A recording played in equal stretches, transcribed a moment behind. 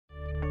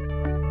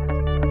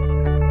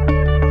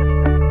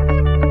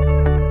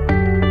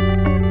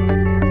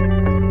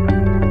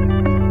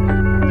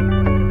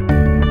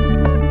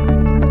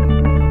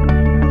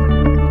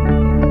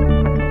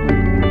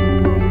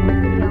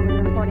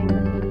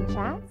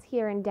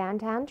in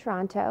downtown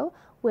Toronto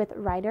with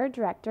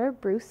writer-director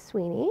Bruce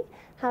Sweeney.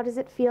 How does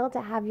it feel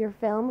to have your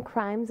film,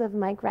 Crimes of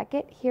Mike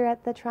Reckett, here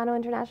at the Toronto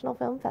International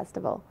Film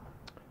Festival?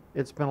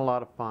 It's been a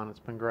lot of fun. It's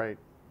been great.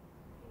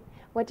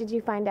 What did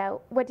you find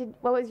out? What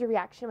was your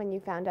reaction when you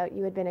found out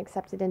you had been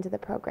accepted into the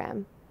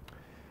program?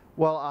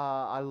 Well,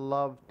 I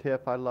love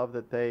Tiff. I love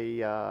that they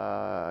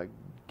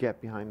get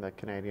behind the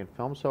Canadian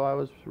film, so I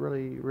was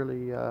really,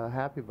 really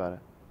happy about it.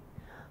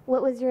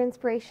 What was your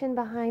inspiration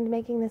behind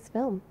making this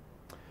film?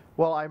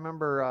 Well, I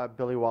remember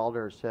Billy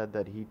Wilder said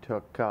that he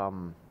took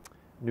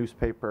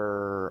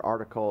newspaper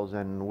articles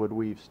and would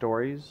weave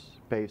stories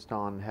based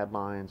on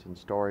headlines and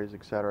stories,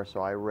 etc.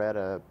 So I read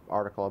an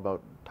article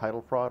about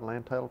title fraud,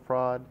 land title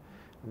fraud,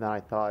 and then I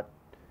thought,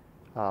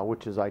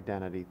 which is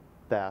identity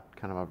theft,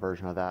 kind of a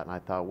version of that, and I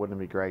thought, wouldn't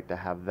it be great to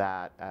have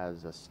that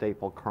as a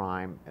staple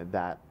crime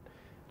that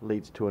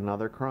leads to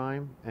another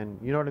crime, and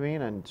you know what I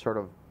mean, and sort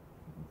of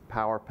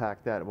power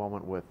pack that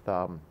moment with,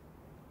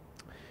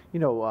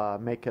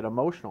 make it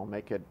emotional,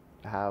 make it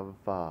have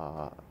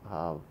a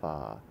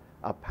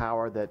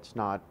power that's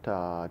not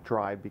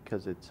dry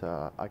because it's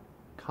a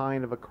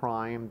kind of a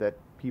crime that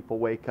people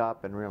wake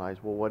up and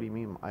realize, well, what do you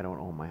mean I don't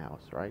own my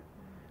house, right?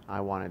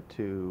 I wanted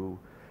to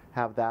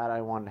have that.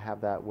 I wanted to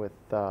have that with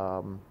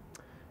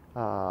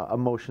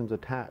emotions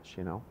attached,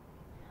 you know.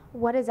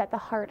 What is at the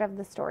heart of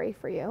the story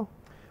for you?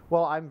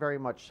 Well, I'm very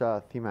much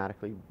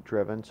thematically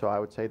driven, so I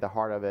would say the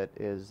heart of it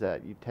is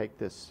that you take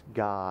this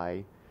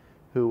guy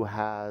who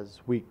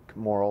has weak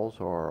morals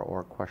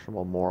or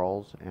questionable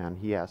morals, and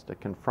he has to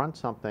confront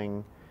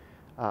something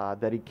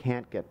that he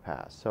can't get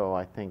past. So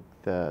I think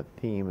the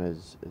theme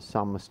is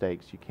some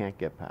mistakes you can't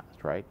get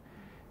past, right?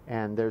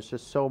 And there's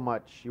just so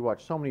much, you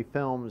watch so many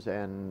films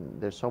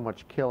and there's so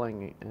much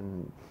killing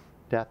and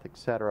death,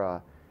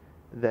 etc.,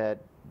 that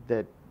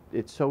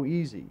it's so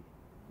easy.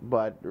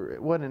 But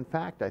when in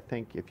fact, I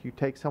think if you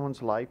take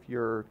someone's life,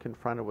 you're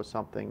confronted with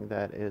something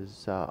that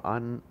is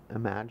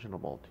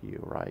unimaginable to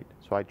you, right?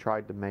 So I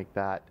tried to make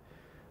that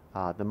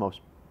the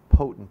most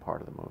potent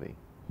part of the movie.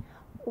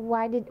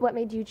 What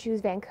made you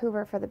choose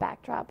Vancouver for the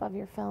backdrop of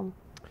your film?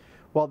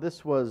 Well,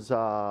 this was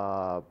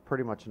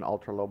pretty much an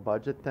ultra-low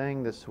budget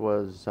thing. This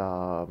was,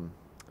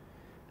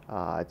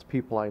 it's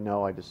people I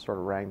know. I just sort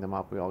of rang them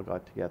up. We all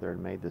got together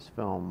and made this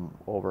film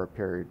over a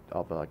period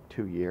of like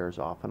 2 years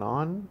off and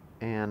on.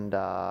 And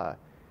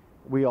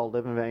we all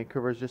live in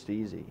Vancouver. It's just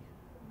easy,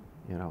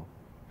 you know.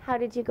 How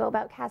did you go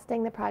about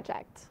casting the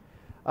project?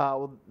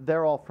 Well,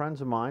 they're all friends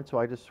of mine, so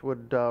I just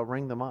would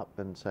ring them up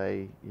and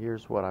say,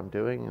 here's what I'm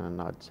doing,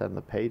 and I'd send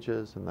the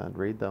pages and then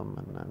read them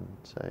and then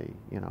say,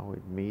 you know,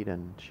 we'd meet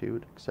and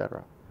shoot,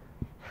 etc.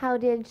 How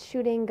did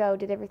shooting go?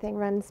 Did everything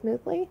run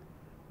smoothly?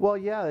 Well,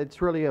 yeah,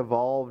 it's really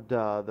evolved.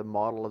 The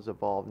model has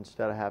evolved.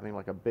 Instead of having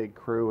like a big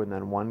crew and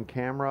then one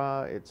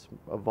camera, it's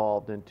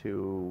evolved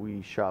into,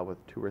 we shot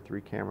with 2 or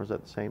 3 cameras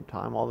at the same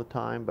time all the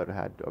time, but it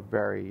had a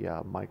very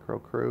micro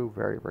crew,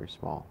 very, very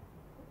small.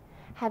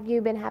 Have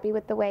you been happy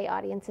with the way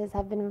audiences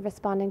have been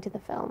responding to the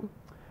film?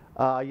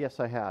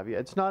 Yes, I have. Yeah,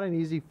 it's not an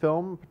easy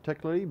film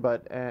particularly,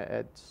 but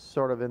it's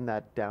sort of in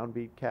that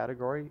downbeat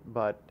category.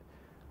 But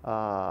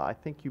I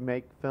think you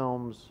make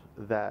films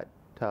that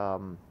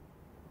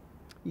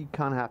you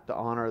kind of have to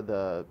honor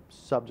the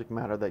subject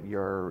matter that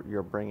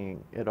you're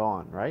bringing it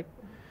on, right?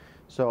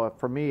 So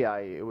for me,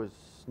 it was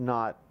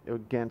not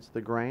against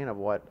the grain of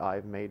what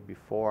I've made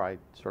before. I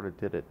sort of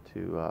did it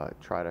to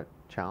try to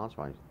challenge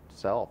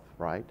myself,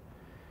 right?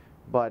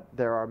 But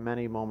there are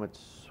many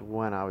moments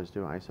when I was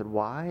doing it, I said,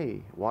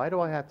 why? Why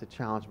do I have to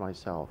challenge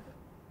myself?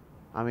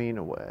 I mean,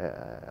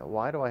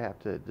 why do I have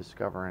to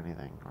discover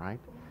anything, right?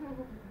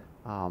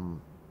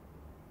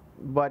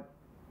 But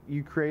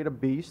you create a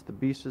beast. The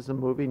beast is a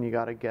movie, and you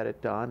got to get it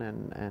done.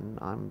 And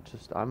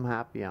I'm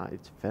happy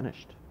it's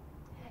finished.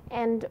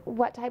 And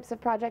what types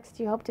of projects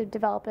do you hope to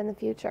develop in the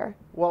future?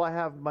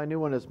 Well, my new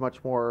one is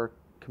much more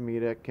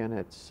comedic, and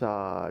it's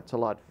a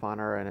lot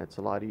funner, and it's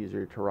a lot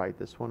easier to write.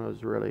 This one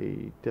was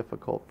really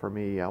difficult for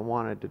me. I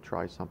wanted to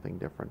try something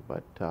different,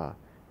 but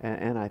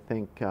and I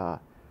think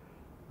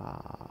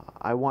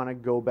I want to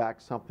go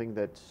back something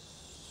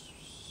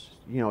that's,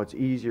 you know, it's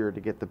easier to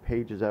get the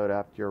pages out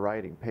after you're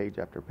writing. Page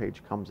after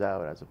page comes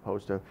out, as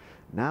opposed to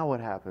now what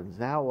happens,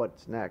 now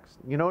what's next.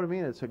 You know what I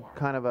mean? It's a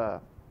kind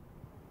of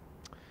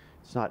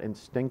it's not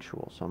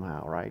instinctual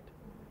somehow, right?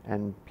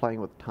 And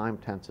playing with time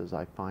tenses,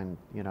 I find,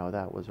 you know,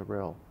 that was a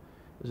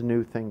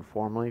new thing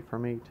formally for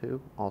me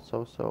too,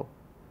 also. So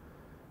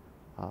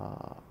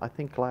I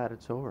think glad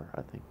it's over.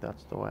 I think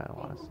that's the way I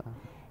want to say.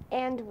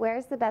 And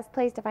where's the best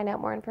place to find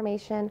out more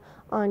information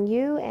on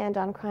you and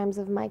on Crimes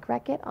of Mike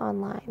Reckett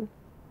online?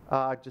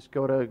 Just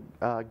go to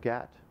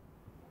GAT.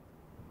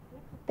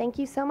 Thank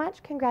you so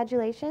much.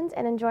 Congratulations,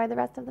 and enjoy the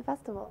rest of the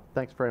festival.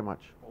 Thanks very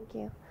much. Thank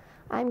you.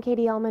 I'm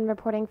Katie Uhlmann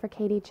reporting for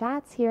Katie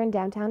Chats here in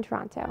downtown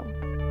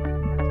Toronto.